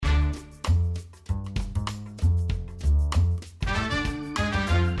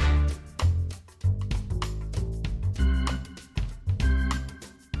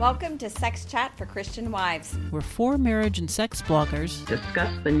Welcome to Sex Chat for Christian Wives. We're four marriage and sex bloggers.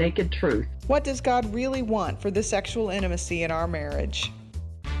 Discuss the naked truth. What does God really want for the sexual intimacy in our marriage?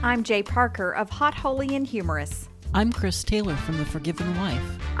 I'm Jay Parker of Hot, Holy, and Humorous. I'm Chris Taylor from The Forgiven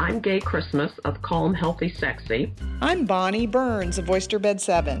Wife. I'm Gay Christmas of Calm, Healthy, Sexy. I'm Bonnie Burns of Oyster Bed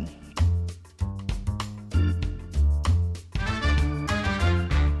 7.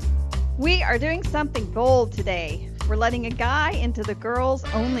 We are doing something bold today. We're letting a guy into the girls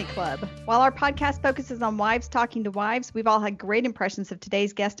only club. While our podcast focuses on wives talking to wives, we've all had great impressions of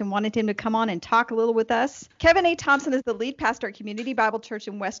today's guest and wanted him to come on and talk a little with us. Kevin A. Thompson is the lead pastor at Community Bible Church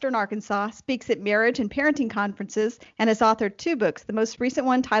in Western Arkansas, speaks at marriage and parenting conferences, and has authored 2 books, the most recent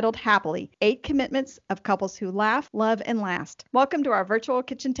one titled Happily, 8 Commitments of Couples Who Laugh, Love, and Last. Welcome to our virtual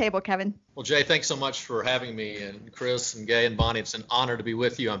kitchen table, Kevin. Well, Jay, thanks so much for having me, and Chris and Gay and Bonnie. It's an honor to be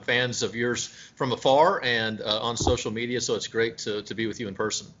with you. I'm fans of yours from afar and on social media, so it's great to be with you in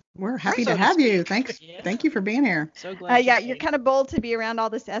person. We're happy to have you. Thank you for being here. So glad. You're kind of bold to be around all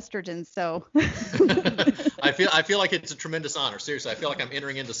this estrogen, so. I feel like it's a tremendous honor. Seriously, I feel like I'm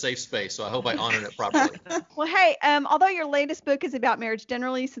entering into safe space, so I hope I honor it properly. Well, hey, although your latest book is about marriage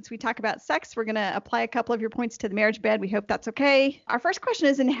generally, since we talk about sex, we're going to apply a couple of your points to the marriage bed. We hope that's okay. Our first question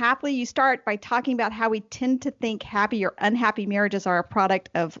is, in Happily, you start by talking about how we tend to think happy or unhappy marriages are a product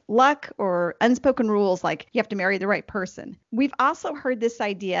of luck or unspoken rules, like you have to marry the right person. We've also heard this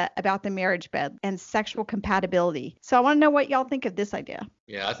idea about the marriage bed and sexual compatibility. So I want to know what y'all think of this idea.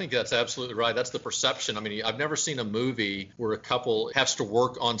 Yeah, I think that's absolutely right. That's the perception. I mean, I've never seen a movie where a couple has to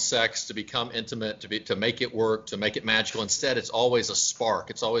work on sex to become intimate, to make it work, to make it magical. Instead, it's always a spark.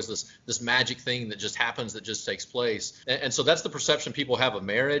 It's always this magic thing that just happens, that just takes place. And so that's the perception people have of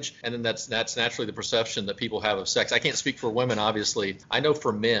marriage. And then that's naturally the perception that people have of sex. I can't speak for women, obviously. I know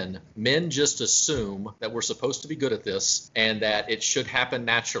for men just assume that we're supposed to be good at this and that it should happen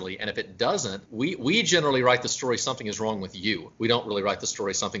naturally. And if it doesn't, we generally write the story, something is wrong with you. We don't really write the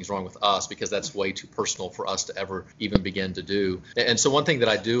story, something's wrong with us, because that's way too personal for us to ever even begin to do. And so one thing that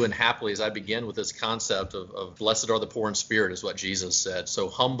I do in Happily is I begin with this concept of blessed are the poor in spirit, is what Jesus said. So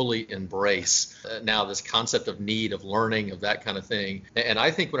humbly embrace now this concept of need, of learning, of that kind of thing. And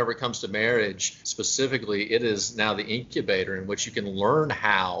I think whenever it comes to marriage specifically, it is now the incubator in which you can learn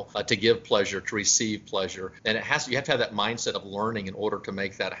how to give pleasure, to receive pleasure. And you have to have that mindset of learning in order to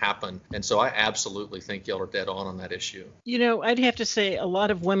make that happen. And so I absolutely think y'all are dead on that issue. You know, I'd have to say a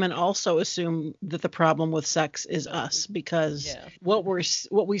lot of women also assume that the problem with sex is us, because what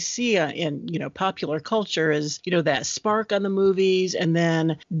we see in popular culture is that spark on the movies, and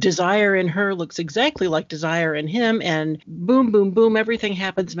then desire in her looks exactly like desire in him, and boom, boom, boom, everything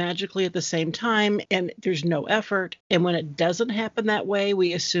happens magically at the same time, and there's no effort. And when it doesn't happen that way,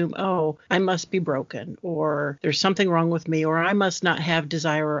 we assume, oh, I must be broken, or there's something wrong with me, or I must not have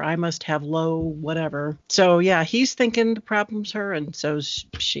desire, or I must have low whatever. So yeah, he's thinking the problem's her, and so's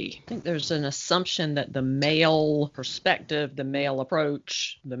she. I think there's an assumption that the male perspective, the male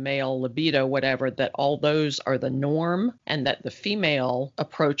approach, the male libido, whatever, that all those are the norm, and that the female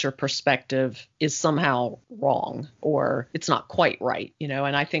approach or perspective is somehow wrong, or it's not quite right,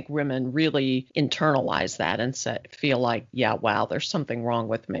 and I think women really internalize that and feel like, yeah, wow, there's something wrong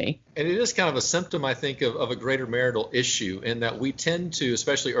with me. And it is kind of a symptom, I think, of a greater marital issue, in that we tend to,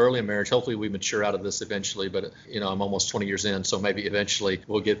 especially early in marriage, hopefully we mature out of this eventually, but I'm almost 20 years in, so maybe eventually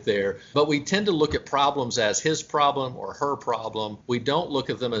we'll get there. But we tend to look at problems as his problem or her problem. We don't look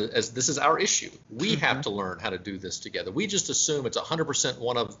at them as this is our issue. We have to learn how to do this together. We just assume it's 100%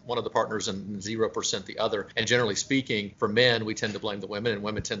 one of the partners and 0% the other. And generally speaking, for men, we tend to blame the women, and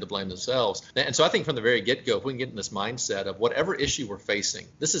women tend to blame themselves. And so I think from the very get-go, if we can get in this mindset of whatever issue we're facing,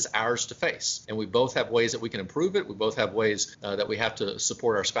 this is ours to face. And we both have ways that we can improve it. We both have ways that we have to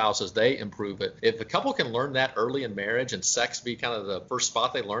support our spouse as they improve it. If a couple can learn that early in marriage, and sex be kind of the first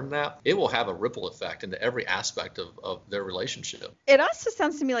spot they learn that, it will have a ripple effect into every aspect of their relationship. It also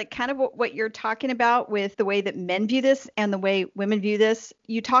sounds to me like kind of what you're talking about with the way that men view this and the way women view this.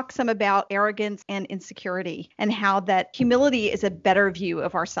 You talk some about arrogance and insecurity, and how that humility is a better view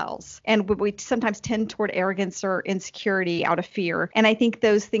of ourselves. And we sometimes tend toward arrogance or insecurity out of fear. And I think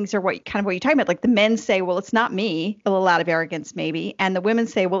those things are what you're talking about. Like the men say, well, it's not me, a little out of arrogance maybe. And the women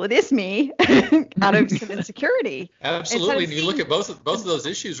say, well, it is me, out of some insecurity. Absolutely. And you look at both of those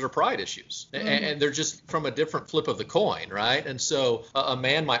issues are pride issues. and they're just from a different flip of the coin, right? And so a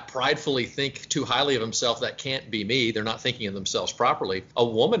man might pridefully think too highly of himself, that can't be me. They're not thinking of themselves properly. A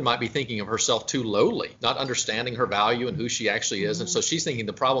woman might be thinking of herself too lowly, not understanding her value and who she actually is. And so she's thinking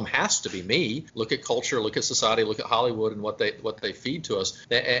the problem has to be me. Look at culture, look at society, look at Hollywood and what they feed to us.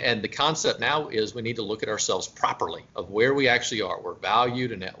 And the concept now is we need to look at ourselves properly of where we actually are. We're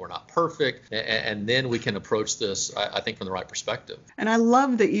valued and that we're not perfect. And then we can approach this, I think, from the right perspective. And I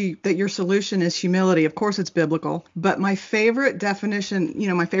love that your solution is humility. Of course, it's biblical. But my favorite definition,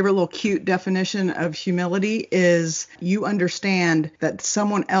 my favorite little cute definition of humility is you understand that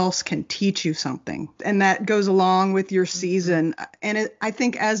someone else can teach you something. And that goes along with your season. And I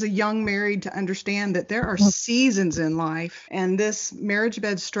think as a young married to understand that there are seasons in life, and this marriage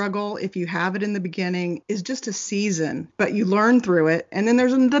bed struggle, if you have it in the beginning, is just a season, but you learn through it. And then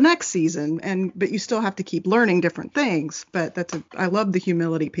there's the next season, but you still have to keep learning different things. But I love the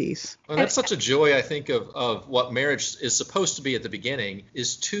humility piece. Well, that's such a joy, I think, of what marriage is supposed to be at the beginning,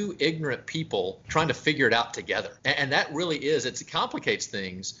 is two ignorant people trying to figure it out together. And that really is, it complicates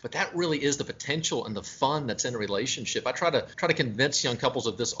things, but that really is the potential and the fun that's in a relationship. I try to convince young couples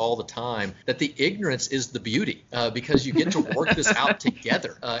of this all the time, that the ignorance is the beauty, because you get to work this out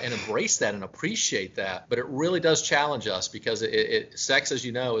together and embrace that and appreciate that. But it really does challenge us, because sex, as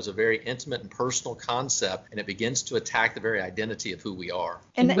you know, is a very intimate and personal concept, and it begins to attack the very identity of who we are.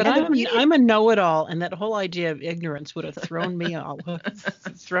 But I'm a know-it-all, and that whole idea of ignorance would have thrown me off.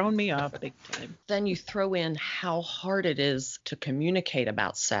 Thrown me off big time. Then you throw in how hard it is to communicate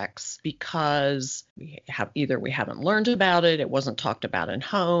about sex, because we haven't learned about it. It wasn't talked about in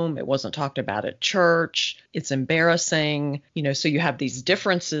home. It wasn't talked about at church. It's embarrassing, so you have these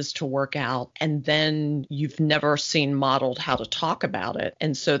differences to work out, and then you've never seen modeled how to talk about it.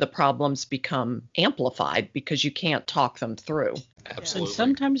 And so the problems become amplified because you can't talk them through. Absolutely. And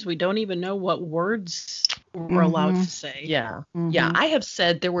sometimes we don't even know what words we're allowed to say. Yeah. Yeah. I have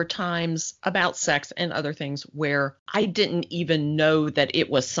said there were times about sex and other things where I didn't even know that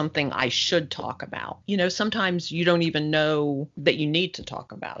it was something I should talk about. Sometimes you don't even know that you need to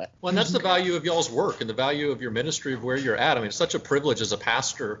talk about it. Well, and that's the value of y'all's work and the value of your ministry, of where you're at. I mean, it's such a privilege as a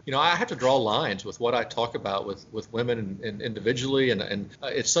pastor. I have to draw lines with what I talk about with women and individually. And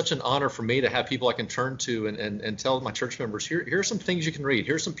it's such an honor for me to have people I can turn to and tell my church members, here's some things you can read.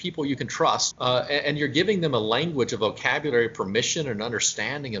 Here's some people you can trust. And you're giving them a language, a vocabulary, permission, and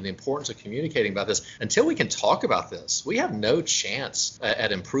understanding of the importance of communicating about this. Until we can talk about this, we have no chance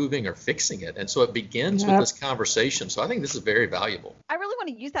at improving or fixing it. And so it begins with this conversation. So I think this is very valuable. I really want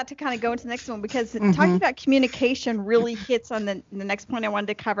to use that to kind of go into the next one, because talking about communication really hits on the next point I wanted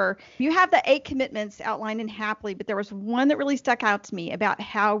to cover. You have the 8 commitments outlined in Happily, but there was one that really stuck out to me about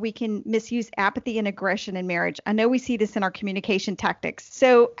how we can misuse apathy and aggression in marriage. I know we see this in our communication tactics.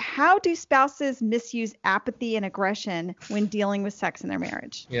 So how do spouses misuse apathy and aggression when dealing with sex in their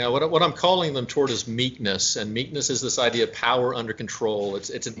marriage? Yeah, what I'm calling them toward is meekness. And meekness is this idea of power under control.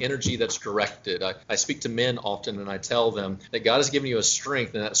 It's an energy that's directed. I speak to men often, and I tell them that God has given you a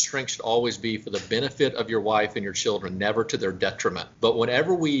strength, and that strength should always be for the benefit of your wife and your children, never to their detriment. But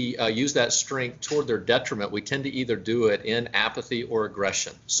whenever we use that strength toward their detriment, we tend to either do it in apathy or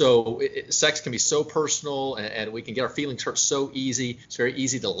aggression. So sex can be so personal, and we can get our feelings hurt so easy. It's very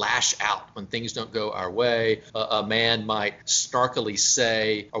easy to lash out when things don't go our way. A man might snarkily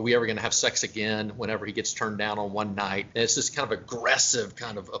say, are we ever going to have sex again, whenever he gets turned down on one night? And it's this kind of aggressive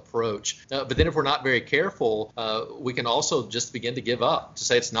kind of approach. But then if we're not very careful, we can also just begin to give up, to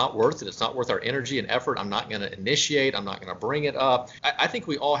say it's not worth it. It's not worth our energy and effort. I'm not going to initiate. I'm not going to bring it up. I think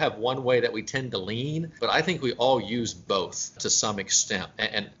we all have one way that we tend to lean, but I think we all use both to some extent.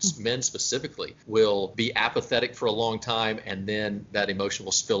 And men specifically will be apathetic for a long time, and then that emotion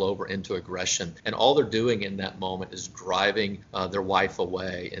will spill over into aggression. And all they're doing in that moment is driving their wife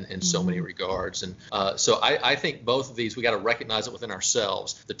away in so many regards. And so I think both of these, we got to recognize it within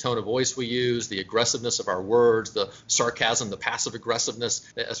ourselves. The tone of voice we use, the aggressiveness of our words, the sarcasm, the passive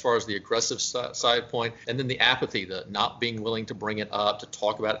aggressiveness as far as the aggressive side point, and then the apathy, the not being willing to bring it up, to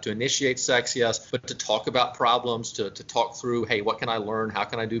talk about it, to initiate sex, yes, but to talk about problems, to talk through, hey, what can I learn? How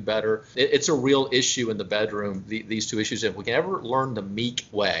can I do better? It's a real issue in the bedroom, these two issues. If we can ever learn the meek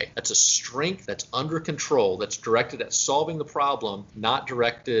way, that's a strength that's under control, that's directed at solving the problem, not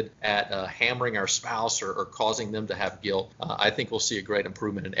directed at hammering our spouse or causing them to have guilt, I think we'll see a great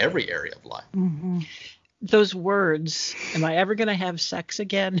improvement in every area of life. those words, am I ever going to have sex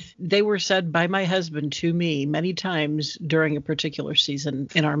again? They were said by my husband to me many times during a particular season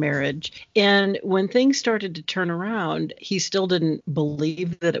in our marriage. And when things started to turn around, he still didn't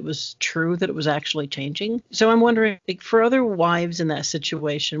believe that it was true, that it was actually changing. So I'm wondering, like, for other wives in that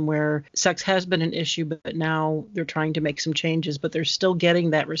situation where sex has been an issue, but now they're trying to make some changes, but they're still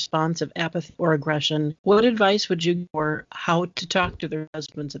getting that response of apathy or aggression, what advice would you give for how to talk to their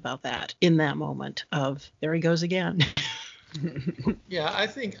husbands about that in that moment of, there he goes again? Yeah, I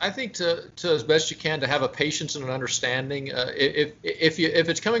think to as best you can to have a patience and an understanding. If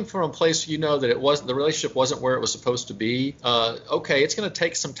it's coming from a place you know that the relationship wasn't where it was supposed to be, okay, it's going to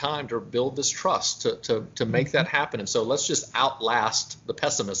take some time to build this trust to make that happen. And so let's just outlast the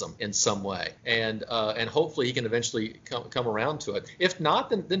pessimism in some way, and hopefully he can eventually come around to it. If not,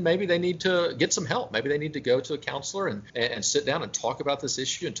 then maybe they need to get some help. Maybe they need to go to a counselor and sit down and talk about this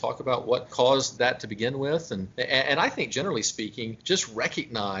issue and talk about what caused that to begin with. And I think generally speaking, just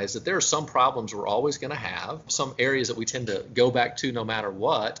recognize that there are some problems we're always going to have, some areas that we tend to go back to no matter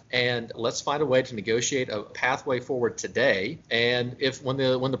what, and let's find a way to negotiate a pathway forward today. And if when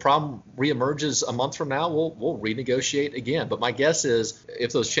the problem reemerges a month from now, we'll renegotiate again. But my guess is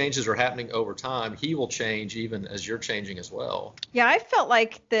if those changes are happening over time, he will change even as you're changing as well. Yeah, I felt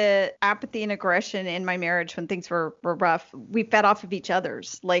like the apathy and aggression in my marriage when things were rough, we fed off of each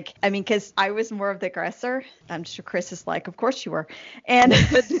other's. Because I was more of the aggressor. I'm sure Chris is like, of course you were. And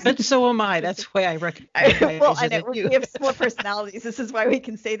but so am I. That's why I recognize well, I know we have similar personalities. This is why we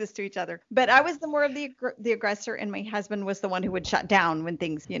can say this to each other. But I was the more of the aggressor, and my husband was the one who would shut down when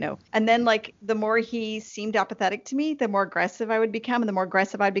things, And then the more he seemed apathetic to me, the more aggressive I would become, and the more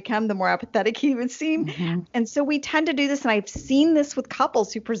aggressive I'd become, the more apathetic he would seem. Mm-hmm. And so we tend to do this, and I've seen this with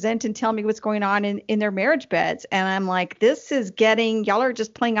couples who present and tell me what's going on in their marriage beds, and I'm like, this is y'all are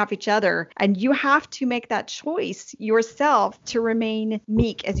just playing off each other, and you have to make that choice yourself to remain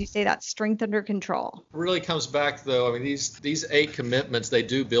meek, as you say, that strength under control. It really comes back, though. I mean, these 8 commitments, they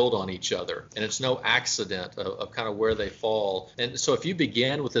do build on each other, and it's no accident of kind of where they fall. And so if you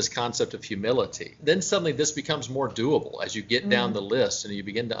begin with this concept of humility, then suddenly this becomes more doable as you get down the list and you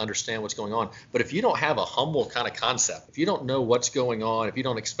begin to understand what's going on. But if you don't have a humble kind of concept, if you don't know what's going on, if you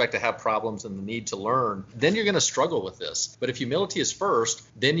don't expect to have problems and the need to learn, then you're going to struggle with this. But if humility is first,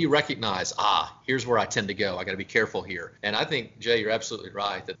 then you recognize, here's where I tend to go. I got to be careful here. And I think, Jay, you're absolutely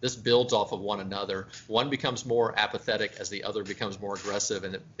right that this builds off of one another. One becomes more apathetic as the other becomes more aggressive,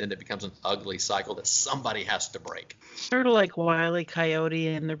 and then it becomes an ugly cycle that somebody has to break. Sort of like Wile E. Coyote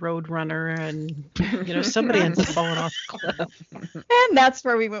and the Roadrunner, and somebody ends up falling off the cliff. And that's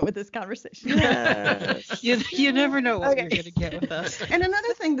where we went with this conversation. You never know what you're going to get with us. And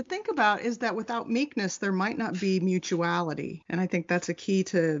another thing to think about is that without meekness, there might not be mutuality. And I think that's a key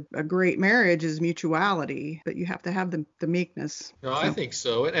to a great marriage is mutuality, but you have to have the meekness. No, I think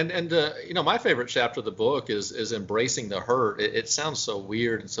so. And my favorite chapter of the book is embracing the hurt. It sounds so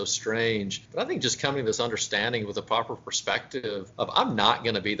weird and so strange, but I think just coming to this understanding with a proper perspective of I'm not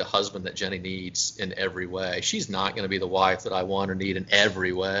going to be the husband that Jenny needs in every way. She's not going to be the wife that I want or need in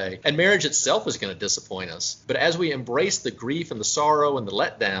every way. And marriage itself is going to disappoint us. But as we embrace the grief and the sorrow and the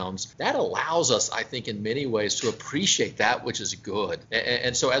letdowns, that allows us, I think, in many ways to appreciate that which is good.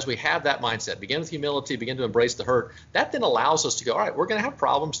 And so as we have that mindset, begin with humility, begin to embrace the hurt, that then allows us to go, all right, we're going to have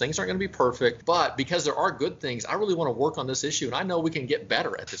problems. Things aren't going to be perfect. But because there are good things, I really want to work on this issue. And I know we can get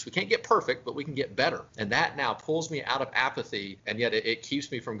better at this. We can't get perfect, but we can get better. And that now pulls me out of apathy. And yet it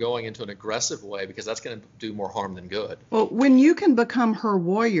keeps me from going into an aggressive way because that's going to do more harm than good. Well, when you can become her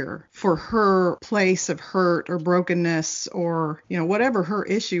warrior for her place of hurt or brokenness or, whatever her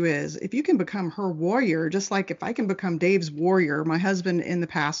issue is, if you can become her warrior, just like if I can become Dave's warrior, my husband in the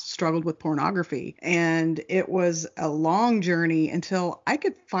past struggled with pornography. And it was a long journey until I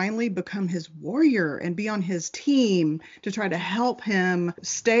could finally become his warrior and be on his team to try to help him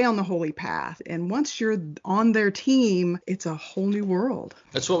stay on the holy path. And once you're on their team, it's a whole new world.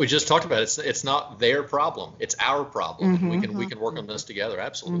 That's what we just talked about. It's not their problem. It's our problem. Mm-hmm, we can work on this together.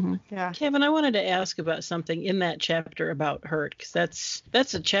 Absolutely. Mm-hmm. Yeah. Kevin, I wanted to ask about something in that chapter about hurt, because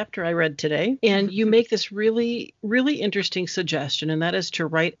that's a chapter I read today. And you make this really, really interesting suggestion, and that is to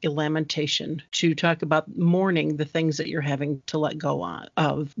write a lamentation, to talk about mourning the things that you're having to let go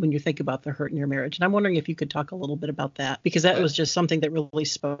of when you think about the hurt in your marriage. And I'm wondering if you could talk a little bit about that, because that was just something that really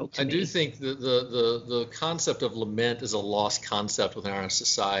spoke to me. I do think the concept of lament is a lost concept within our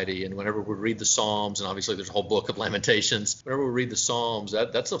society. And whenever we read the Psalms, and obviously there's a whole book of Lamentations, whenever we read the Psalms,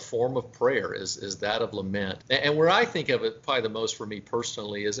 that's a form of prayer, is that of lament. And where I think of it probably the most for me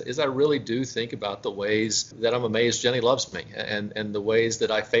personally is I really do think about the ways that I'm amazed Jenny loves me, and the ways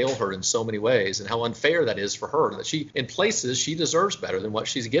that I fail her in so many ways, and how unfair that is for her, that she, in places, she deserves better than what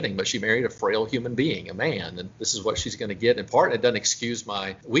she's getting, but she married a frail human being, a man, and this is what she's going to get. In part, it doesn't excuse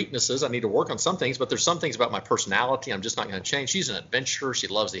my weaknesses. I need to work on some things, but there's some things about my personality I'm just not going to change. She's an adventurer. She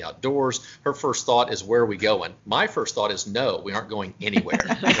loves the outdoors. Her first thought is, where are we going? My first thought is, no, we aren't going anywhere,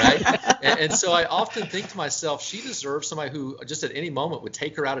 right? And so I often think to myself, she deserves somebody who just at any moment would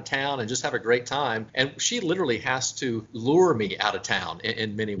take her out of town and just have a great time. And she literally has to lure me out of town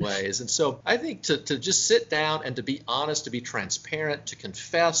in many ways. And so I think to just sit down and to be honest, to be transparent, to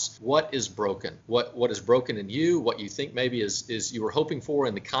confess what is broken, what is broken in you, what you think maybe is you were hoping for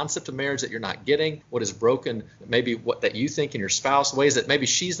in the concept of marriage that you're not getting, what is broken, maybe what that you think in your spouse, ways that maybe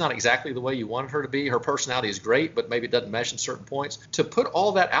she's not exactly the way you wanted her to be. Her personality is great, but maybe it doesn't mesh in certain points. To put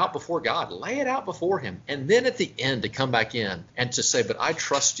all that out before God, lay it out before him. And then at the end to come back in and to say, but I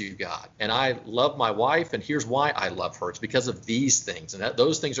trust you, God, and I love my wife, and here's why I love her. It's because of these things, and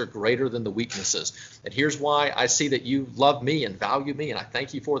those things are greater than the weaknesses. And here's why I see that you love me and value me, and I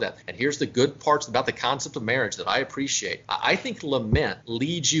thank you for that. And here's the good parts about the concept of marriage that I appreciate. I think lament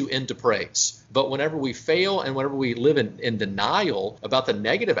leads you into praise. But whenever we fail and whenever we live in denial about the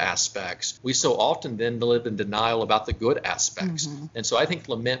negative aspects, we so often then live in denial about the good aspects. Mm-hmm. And so I think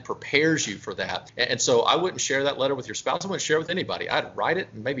lament prepares you for that. And so I wouldn't share that letter with your spouse. I wouldn't share it with anybody. I'd write it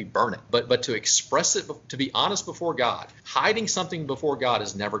and maybe burn it. But to express it, to be honest before God, hiding something before God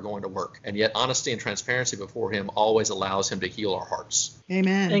is never going to work. And yet honesty and transparency before him always allows him to heal our hearts.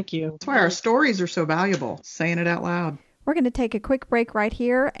 Amen. Thank you. That's why our stories are so valuable, saying it out loud. We're going to take a quick break right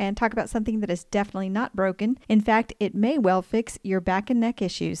here and talk about something that is definitely not broken. In fact, it may well fix your back and neck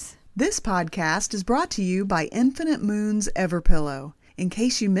issues. This podcast is brought to you by Infinite Moon's Everpillow. In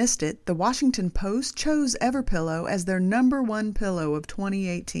case you missed it, the Washington Post chose Everpillow as their #1 pillow of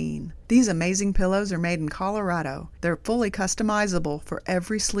 2018. These amazing pillows are made in Colorado. They're fully customizable for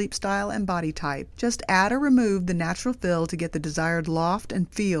every sleep style and body type. Just add or remove the natural fill to get the desired loft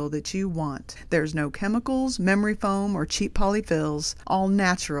and feel that you want. There's no chemicals, memory foam, or cheap polyfills. All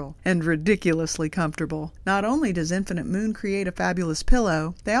natural and ridiculously comfortable. Not only does Infinite Moon create a fabulous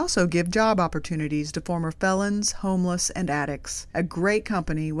pillow, they also give job opportunities to former felons, homeless, and addicts. A great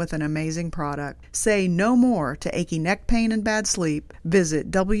company with an amazing product. Say no more to achy neck pain and bad sleep.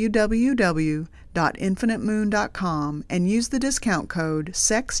 Visit www.infinitemoon.com and use the discount code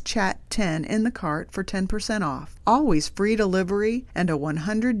SEXCHAT10 in the cart for 10% off. Always free delivery and a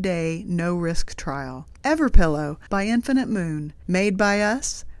 100-day no-risk trial. Everpillow by Infinite Moon. Made by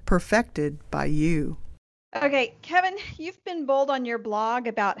us, perfected by you. Okay, Kevin, you've been bold on your blog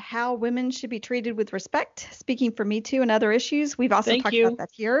about how women should be treated with respect, speaking for Me Too and other issues. We've also talked about that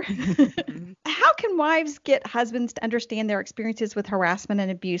here. How can wives get husbands to understand their experiences with harassment and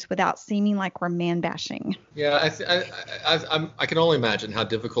abuse without seeming like we're man-bashing? Yeah, I can only imagine how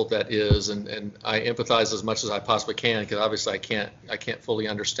difficult that is, and I empathize as much as I possibly can, because obviously I can't fully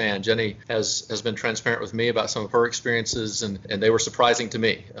understand. Jenny has been transparent with me about some of her experiences, and they were surprising to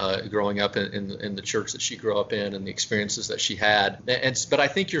me growing up in the church that she grew up in and the experiences that she had. But I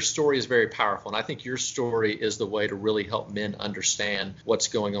think your story is very powerful, and I think your story is the way to really help men understand what's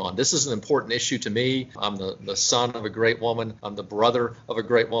going on. This is an important issue to me. I'm the son of a great woman. I'm the brother of a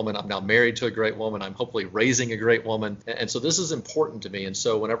great woman. I'm now married to a great woman. I'm hopefully raising a great woman. And so this is important to me. And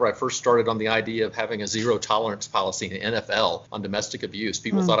so whenever I first started on the idea of having a zero tolerance policy in the NFL on domestic abuse,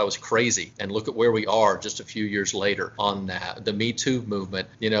 people thought I was crazy. And look at where we are just a few years later on that. The Me Too movement,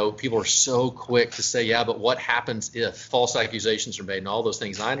 people are so quick to say, yeah, but what happens if false accusations are made and all those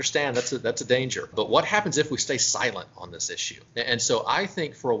things? And I understand that's a danger. But what happens if we stay silent on this issue? And so I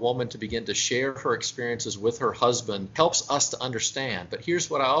think for a woman to begin to share her experiences with her husband helps us to understand. But here's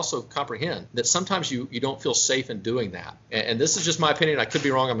what I also comprehend, that sometimes you don't feel safe in doing that. And this is just my opinion. I could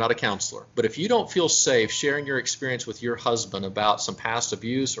be wrong. I'm not a counselor. But if you don't feel safe sharing your experience with your husband about some past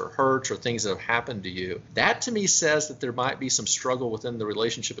abuse or hurts or things that have happened to you, that to me says that there might be some struggle within the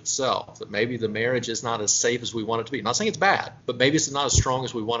relationship itself, that maybe the marriage is not not as safe as we want it to be. I'm not saying it's bad, but maybe it's not as strong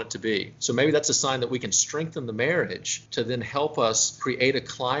as we want it to be. So maybe that's a sign that we can strengthen the marriage to then help us create a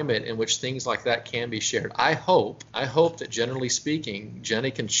climate in which things like that can be shared. I hope that generally speaking,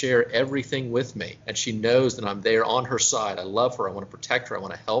 Jenny can share everything with me, and she knows that I'm there on her side. I love her. I want to protect her. I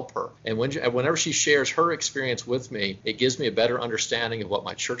want to help her. And whenever she shares her experience with me, it gives me a better understanding of what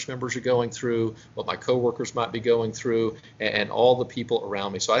my church members are going through, what my coworkers might be going through, and all the people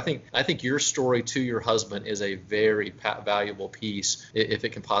around me. So I think your story to your husband is a very valuable piece if it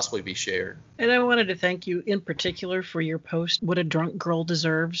can possibly be shared. And I wanted to thank you in particular for your post, What a Drunk Girl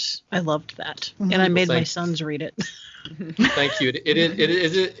Deserves. I loved that. Mm-hmm. And I made my sons read it. Thank you.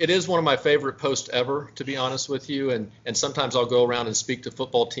 It is one of my favorite posts ever, to be honest with you. And sometimes I'll go around and speak to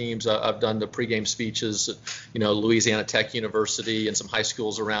football teams. I've done the pregame speeches at, Louisiana Tech University and some high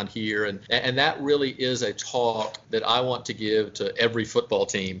schools around here. And that really is a talk that I want to give to every football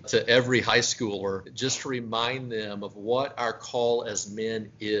team, to every high schooler, just to remind them of what our call as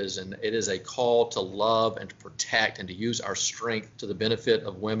men is. And it is a call to love and to protect and to use our strength to the benefit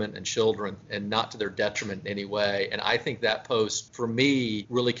of women and children and not to their detriment in any way. And I think that post, for me,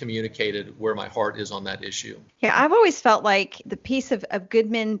 really communicated where my heart is on that issue. Yeah, I've always felt like the piece of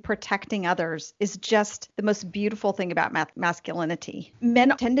good men protecting others is just the most beautiful thing about masculinity.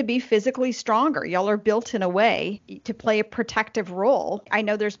 Men tend to be physically stronger. Y'all are built in a way to play a protective role. I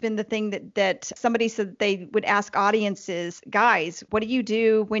know there's been the thing that somebody said that they would ask audiences, guys, what do you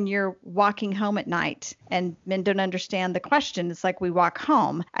do when you're walking home at night? And men don't understand the question. It's like we walk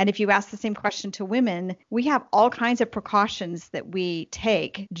home. And if you ask the same question to women, we have all kinds of precautions that we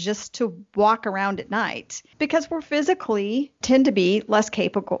take just to walk around at night because we're physically tend to be less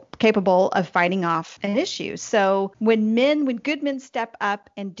capable of fighting off an issue. So when good men step up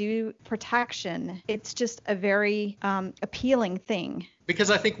and do protection, it's just a very appealing thing.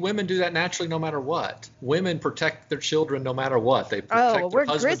 Because I think women do that naturally no matter what. Women protect their children no matter what. They protect their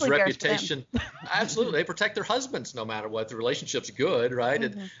husband's reputation. Absolutely. They protect their husbands no matter what. The relationship's good, right?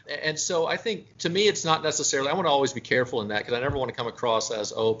 Mm-hmm. And so I think, to me, it's not necessarily, I want to always be careful in that because I never want to come across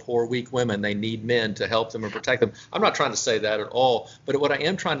as, poor, weak women. They need men to help them and protect them. I'm not trying to say that at all. But what I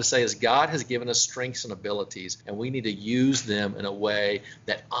am trying to say is God has given us strengths and abilities, and we need to use them in a way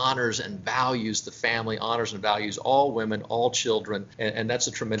that honors and values the family, honors and values all women, all children, and that's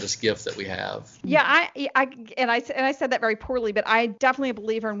a tremendous gift that we have. Yeah, I said that very poorly, but I definitely a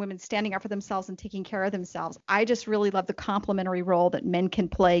believer in women standing up for themselves and taking care of themselves. I just really love the complementary role that men can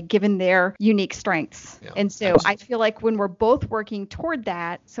play given their unique strengths. Yeah, and so absolutely. I feel like when we're both working toward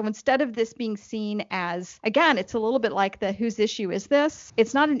that, so instead of this being seen as, again, it's a little bit like the whose issue is this?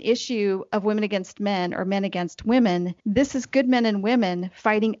 It's not an issue of women against men or men against women. This is good men and women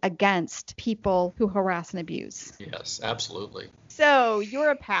fighting against people who harass and abuse. Yes, absolutely. So you're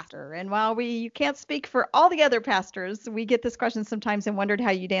a pastor, and while you can't speak for all the other pastors, we get this question sometimes and wondered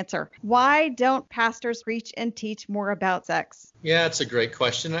how you'd answer. Why don't pastors preach and teach more about sex? Yeah, it's a great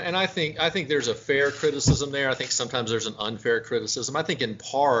question, and I think there's a fair criticism there. I think sometimes there's an unfair criticism. I think in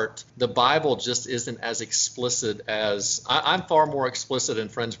part the Bible just isn't as explicit as I'm far more explicit in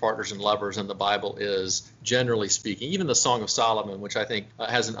Friends, Partners, and Lovers than the Bible is, generally speaking. Even the Song of Solomon, which I think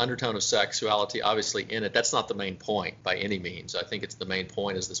has an undertone of sexuality obviously in it, that's not the main point by any means. I think it's the main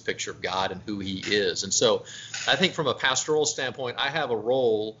point is this picture of God and who He is. And so I think from a pastoral standpoint, I have a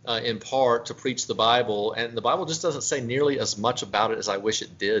role in part to preach the Bible, and the Bible just doesn't say nearly as much about it as I wish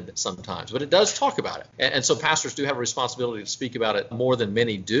it did sometimes, but it does talk about it. And so pastors do have a responsibility to speak about it more than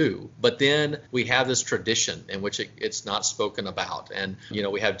many do. But then we have this tradition in which it's not spoken about. And,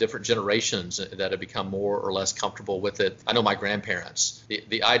 we have different generations that have become more or less comfortable with it. I know my grandparents,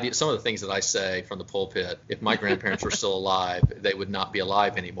 the idea, some of the things that I say from the pulpit, if my grandparents were still alive, they would not be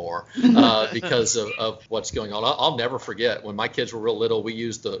alive anymore because of what's going on. I'll never forget when my kids were real little, we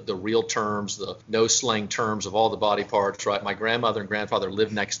used the real terms, the no slang terms of all the body parts, right? My grandmother and grandfather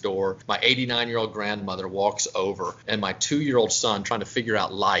lived next door. My 89-year-old grandmother walks over, and my 2-year-old son, trying to figure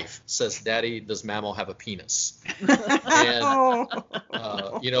out life, says, "Daddy, does Mammal have a penis?" And,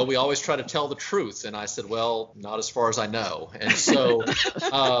 we always try to tell the truth. And I said, well, not as far as I know. And so,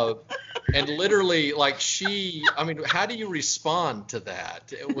 and literally, how do you respond to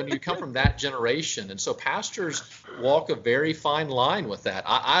that when you come from that generation? And so pastors walk a very fine line with that.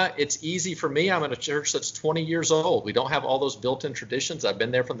 It's easy for me. I'm in a church that's 20 years old. We don't have all those built-in traditions. I've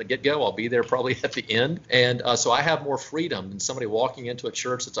been there from the get-go. I'll be there probably at the end. And so I have more freedom than somebody walking into a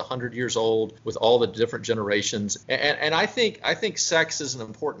church that's 100 years old with all the different generations. And I think sex is an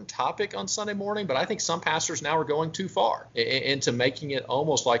important topic on Sunday morning, but I think some pastors now are going too far into making it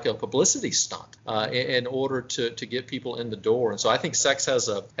almost like a publicity publicity stunt in order to get people in the door. And so I think sex has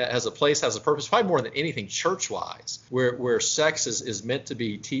a place, has a purpose, probably more than anything church-wise, where sex is meant to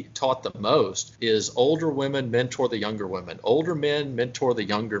be taught the most is older women mentor the younger women, older men mentor the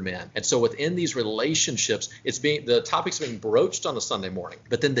younger men. And so within these relationships, the topic's being broached on a Sunday morning,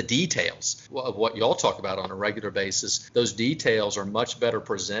 but then the details of what y'all talk about on a regular basis, those details are much better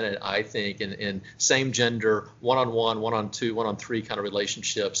presented, I think, in same gender, one-on-one, one-on-two, one-on-three kind of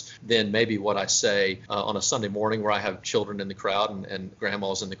relationships than maybe what I say on a Sunday morning where I have children in the crowd and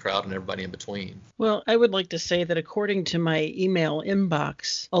grandmas in the crowd and everybody in between. Well, I would like to say that according to my email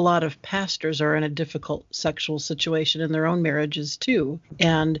inbox, a lot of pastors are in a difficult sexual situation in their own marriages too.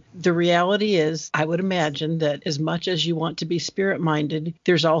 And the reality is, I would imagine that as much as you want to be spirit-minded,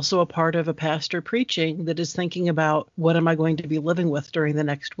 there's also a part of a pastor preaching that is thinking about what am I going to be living with during the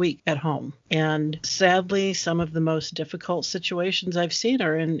next week at home. And sadly, some of the most difficult situations I've seen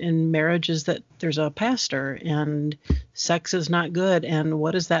are in marriages that there's a pastor and sex is not good. And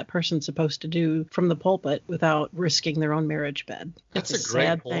what is that person supposed to do from the pulpit without risking their own marriage bed? That's a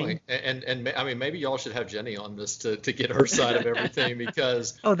great point. And I mean, maybe y'all should have Jenny on this to get her side of everything,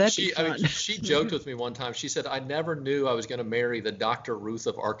 because she joked with me one time. She said, I never knew I was going to marry the Dr. Ruth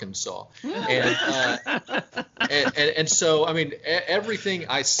of Arkansas. And so, I mean, everything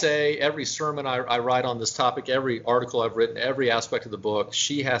I say, every sermon I write on this topic, every article I've written, every aspect of the book,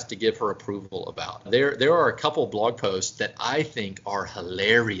 she has to give her approval about. There are a couple blog posts that I think are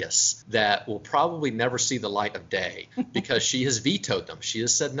hilarious that will probably never see the light of day because she has vetoed them. She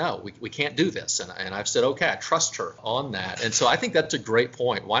has said, no, we can't do this. And I've said, okay, I trust her on that. And so I think that's a great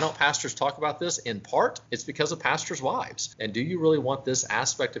point. Why don't pastors talk about this? In part, it's because of pastors' wives. And do you really want this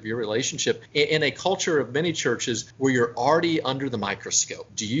aspect of your relationship in a culture of many churches where you're already under the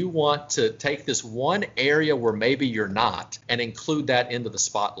microscope? Do you want to take this one area where maybe you're not and include that into the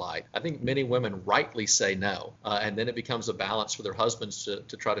spotlight? I think many women rightly say no. And then it becomes a balance for their husbands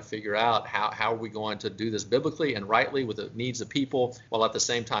to try to figure out how are we going to do this biblically and rightly with the needs of people, while at the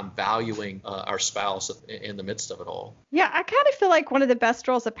same time valuing our spouse in the midst of it all. Yeah, I kind of feel like one of the best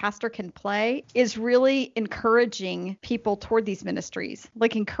roles a pastor can play is really encouraging people toward these ministries,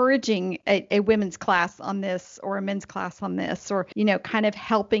 like encouraging a women's class on this or a men's class on this, or, kind of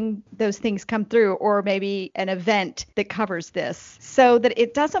helping those things come through, or maybe an event that covers this so that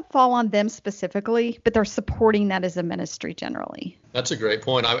it doesn't fall on them specifically, but they're supporting that as a ministry generally. That's a great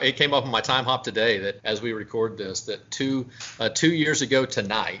point. It came up on my time hop today that as we record this, that two years ago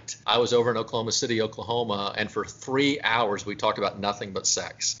tonight, I was over in Oklahoma City, Oklahoma, and for 3 hours we talked about nothing but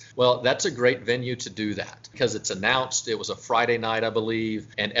sex. Well, that's a great venue to do that because it's announced. It was a Friday night, I believe,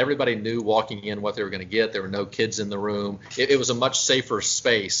 and everybody knew walking in what they were going to get. There were no kids in the room. It was a much safer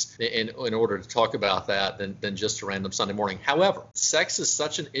space in order to talk about that than just a random Sunday morning. However, sex is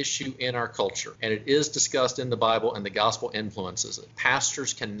such an issue in our culture, and it is discussed in the Bible, and the gospel influences it.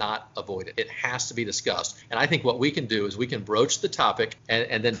 Pastors cannot avoid it. It has to be discussed. And I think what we can do is we can broach the topic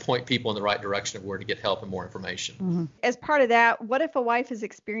and then point people in the right direction of where to get help and more information. Mm-hmm. As part of that, what if a wife is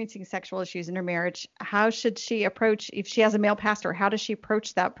experiencing sexual issues in her marriage? How should she approach, if she has a male pastor, how does she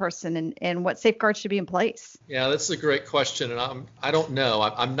approach that person, and what safeguards should be in place? Yeah, that's a great question. And I don't know.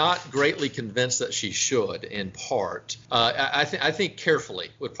 I'm not greatly convinced that she should, in part. I think carefully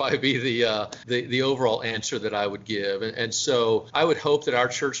would probably be the overall answer that I would give. And so I would hope that our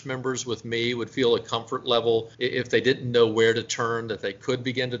church members with me would feel a comfort level if they didn't know where to turn, that they could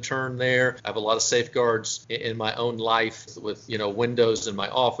begin to turn there. I have a lot of safeguards in my own life with, windows in my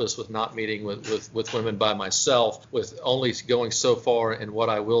office, with not meeting with women by myself, with only going so far in what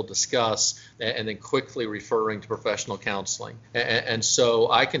I will discuss, and then quickly referring to professional counseling. And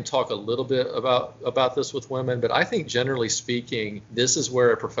so I can talk a little bit about this with women, but I think generally speaking, this is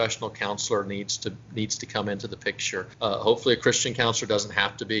where a professional counselor needs to come into the picture. Hopefully a Christian counselor doesn't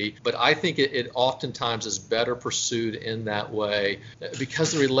have to be, but I think it oftentimes is better pursued in that way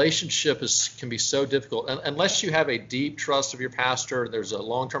because the relationship can be so difficult. Unless you have a deep trust of your pastor, there's a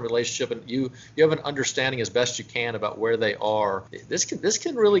long-term relationship, and you have an understanding as best you can about where they are. This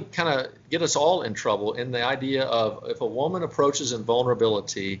can really kind of get us all in trouble in the idea of if a woman approaches in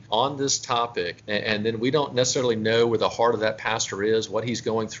vulnerability on this topic, and then we don't necessarily know where the heart of that pastor is, what he's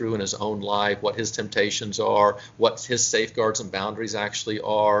going through in his own life, what his temptations are, what his safeguards and boundaries actually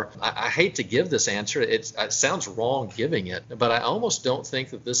are. I hate to give this answer. It sounds wrong giving it, but I almost don't think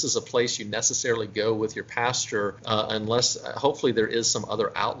that this is a place you necessarily go with your pastor unless hopefully there is some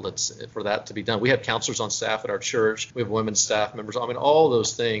other outlets for that to be done. We have counselors on staff at our church. We have women staff members. I mean, all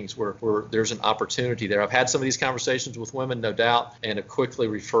those things where there's an opportunity there. I've had some of these conversations with women, no doubt, and have quickly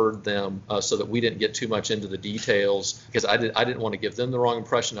referred them so that we didn't get too much into the details, because I didn't want to give them the wrong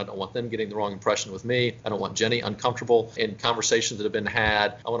impression. I don't want them getting the wrong impression with me. I don't want Jenny uncomfortable in conversations that have been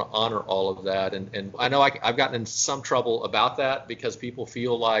had. I want to honor all of that. And I know I've gotten in some trouble about that because people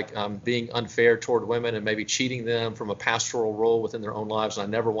feel like I'm being unfair toward women and maybe cheating them from a pastoral role within their own lives, and I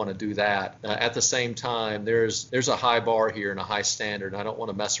never want to do that. At the same time, there's a high bar here and a high standard, and I don't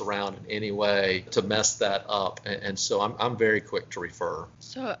want to mess around in any way to mess that up. And so I'm very quick to refer.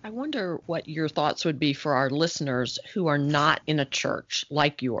 So I wonder what your thoughts would be for our listeners who are not in a church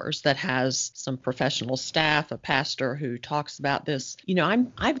like yours that has some professional staff, a pastor who talks about this. You know,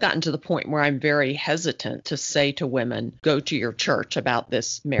 I've gotten to the point where I'm very hesitant to say to women, go to your church about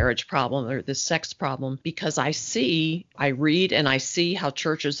this marriage problem or this sex problem, because I read and I see how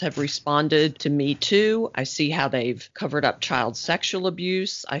churches have responded to Me Too. I see how they've covered up child sexual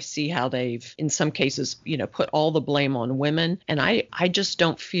abuse. I see how they've, in some cases, put all the blame on women. And I just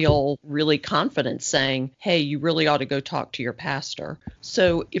don't feel really confident saying, hey, you really ought to go talk to your pastor.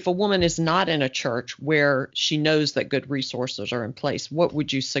 So if a woman is not in a church where she knows that good resources are in place, what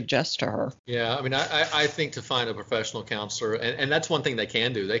would you suggest to her? Yeah, I mean, I think to find a professional counselor, and that's one thing they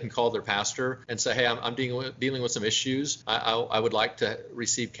can do. They can call their pastor and say, hey, I'm dealing with some issues. I would like to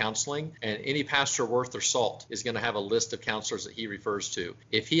receive counseling. And any pastor worth their salt is going to have a list of counselors that he refers to.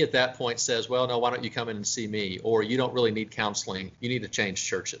 If he at that point says, well, no, why don't you come in and see me? Or you don't really need counseling, you need to change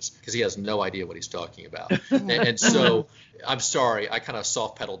churches, because he has no idea what he's talking about. and so I'm sorry, I kind of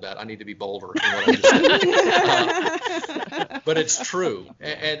soft pedaled that. I need to be bolder in what I just said. But it's true.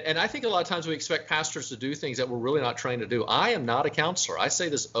 And I think a lot of times we expect pastors to do things that we're really not trained to do. I am not a counselor. I say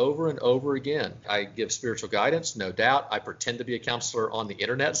this over and over again. I give spiritual guidance, no doubt. I pretend to be a counselor on the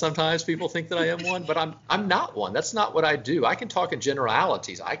internet sometimes. People think that I am one, but I'm not one. That's not what I do. I can talk in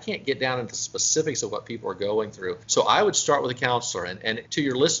generalities. I can't get down into specifics of what people are going through. So I would start with a counselor. And to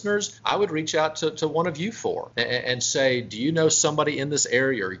your listeners, I would reach out to one of you four and say, do you know somebody in this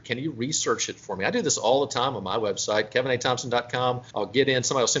area? Or can you research it for me? I do this all the time on my website, kevinathompson.com. I'll get in.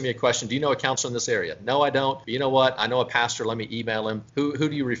 Somebody will send me a question. Do you know a counselor in this area? No, I don't. But you know what? I know a pastor. Let me email him. Who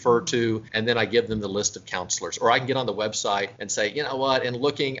do you refer to? And then I give them the list of counselors. Or I can get on the website and say, you know what? In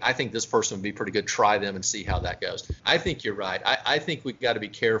looking, I think this person would be pretty good. Try them and see how that goes. I think you're right. I think we've got to be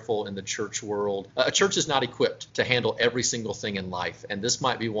careful in the church world. A church is not equipped to handle every single thing in life. And this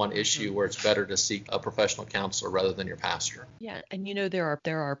might be one issue where it's better to seek a professional counselor rather than your pastor. Yeah. And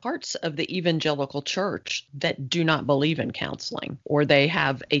there are parts of the evangelical church that do not believe in counseling, or they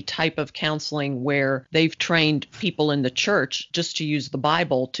have a type of counseling where they've trained people in the church just to use the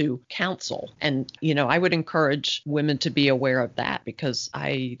Bible to counsel. And, I would encourage women to be aware of that, because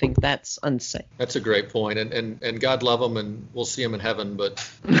I think that's unsafe. That's a great point. And God love them, and we'll see them in heaven, but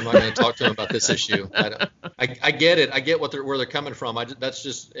I'm not going to talk to them about this issue. I get it. I get where they're coming from. That's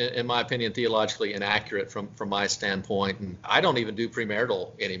just, in my opinion, theologically inaccurate from my standpoint. And I don't even do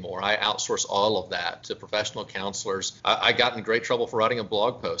premarital anymore. I outsource all of that to professional counselors. I got in great trouble for writing a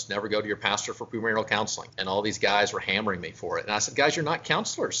blog post, never go to your pastor for premarital counseling. And all these guys were hammering me for it. And I said, guys, you're not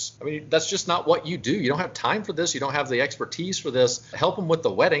counselors. I mean, that's just not what you do. You don't have time for this. You don't have the expertise for this. Help them with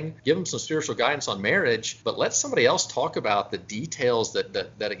the wedding. Give them some spiritual guidance on marriage. But let somebody else talk about the details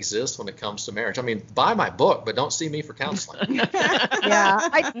that exist when it comes to marriage. I mean, buy my book, but don't see me for counseling.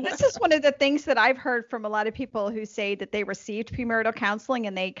 Yeah. This is one of the things that I've heard from a lot of people who say that they received premarital counseling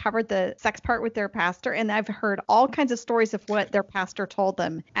and they covered the sex part with their pastor. And I've heard all kinds of stories of what their pastor told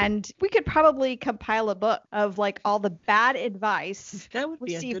them. And we could probably compile a book of like all the bad advice that would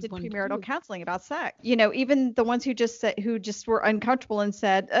be received a good in premarital too. Counseling about sex. Even the ones who just were uncomfortable and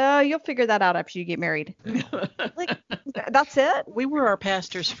said, you'll figure that out after you get married. Like, that's it. We were our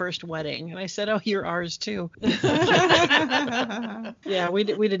pastor's first wedding, and I said, oh, you're ours too. Yeah, we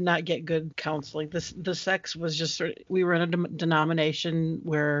did not get good counseling. The sex was just we were in a denomination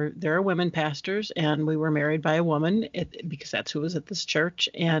where there are women pastors, and we were married by a woman because that's who was at this church.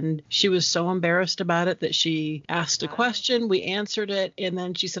 And she was so embarrassed about it that she asked a question, we answered it, and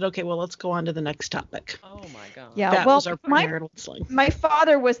then she said, okay, well, let's go on to the next topic. Oh my God. Yeah, that was our premarital counseling. My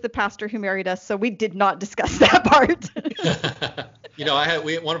father was the pastor who married us, so we did not discuss that part.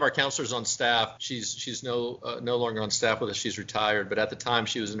 we had one of our counselors on staff. She's no longer on staff with us. She's retired. But at the time,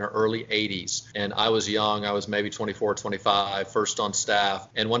 she was in her early 80s, and I was young. I was maybe 24, 25, first on staff.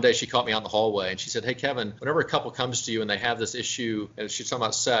 And one day she caught me out in the hallway, and she said, "Hey, Kevin, whenever a couple comes to you and they have this issue, and she's talking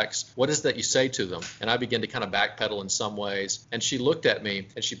about sex, what is it that you say to them?" And I began to kind of backpedal in some ways. And she looked at me,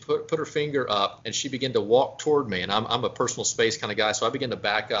 and she put her finger up, and she began to walk toward me. And I'm a personal space kind of guy, so I began to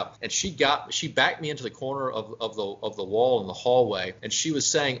back up. And she backed me into the corner of the wall in the hallway, and she was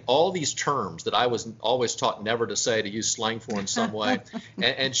saying all these terms that I was always taught never to say, to use slang for in some way.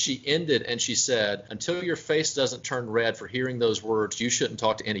 and she ended, and she said, "Until your face doesn't turn red for hearing those words, you shouldn't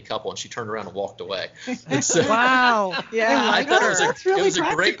talk to any couple." And she turned around and walked away. And so, wow. Yeah, I thought that's really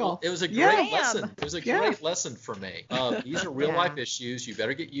practical. It was a great lesson. It was a great lesson for me. These are real life issues. You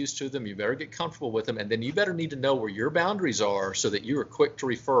better get used to them. You better get comfortable with them, and then you better need to know where your boundaries are so that you are quick to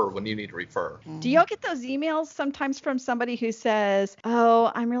refer when you need to refer. Do y'all get those emails sometimes from somebody who says,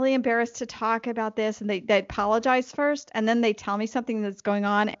 "Oh, I'm really embarrassed to talk about this," and they apologize first, and then they tell me something that's going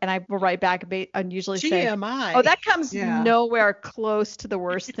on, and I will write back and usually say, TMI. "Oh, that comes nowhere close to the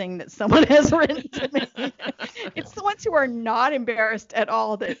worst thing that someone has written to me." It's the ones who are not embarrassed at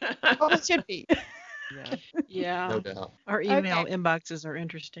all that it should be. Yeah. No doubt. Our email inboxes are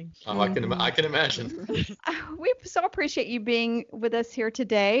interesting. Oh, I can imagine. We so appreciate you being with us here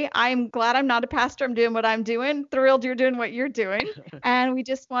today. I'm glad I'm not a pastor. I'm doing what I'm doing. Thrilled you're doing what you're doing. And we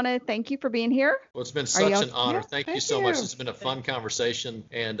just want to thank you for being here. Well, it's been such an honor. Yeah, thank you so much. It's been a fun conversation.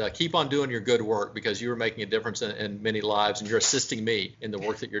 And keep on doing your good work, because you are making a difference in many lives, and you're assisting me in the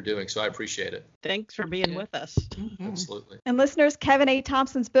work that you're doing. So I appreciate it. Thanks for being with us. Absolutely. And listeners, Kevin A.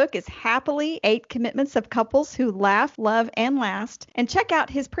 Thompson's book is Happily 8 Commitments of Couples Who Laugh, Love, and Last. And check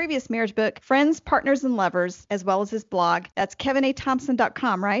out his previous marriage book, Friends, Partners, and Lovers, as well as his blog. That's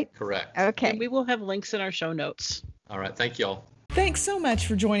kevinathompson.com, right? Correct. Okay. And we will have links in our show notes. All right. Thank y'all. Thanks so much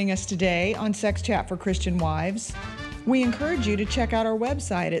for joining us today on Sex Chat for Christian Wives. We encourage you to check out our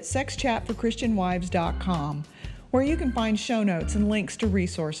website at sexchatforchristianwives.com, where you can find show notes and links to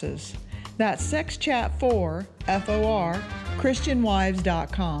resources. That's sexchat4, F-O-R,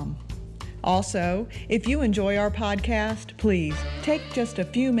 christianwives.com. Also, if you enjoy our podcast, please take just a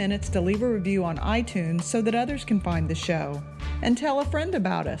few minutes to leave a review on iTunes so that others can find the show. And tell a friend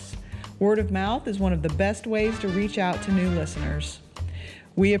about us. Word of mouth is one of the best ways to reach out to new listeners.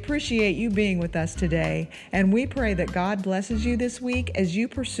 We appreciate you being with us today, and we pray that God blesses you this week as you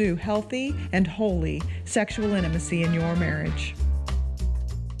pursue healthy and holy sexual intimacy in your marriage.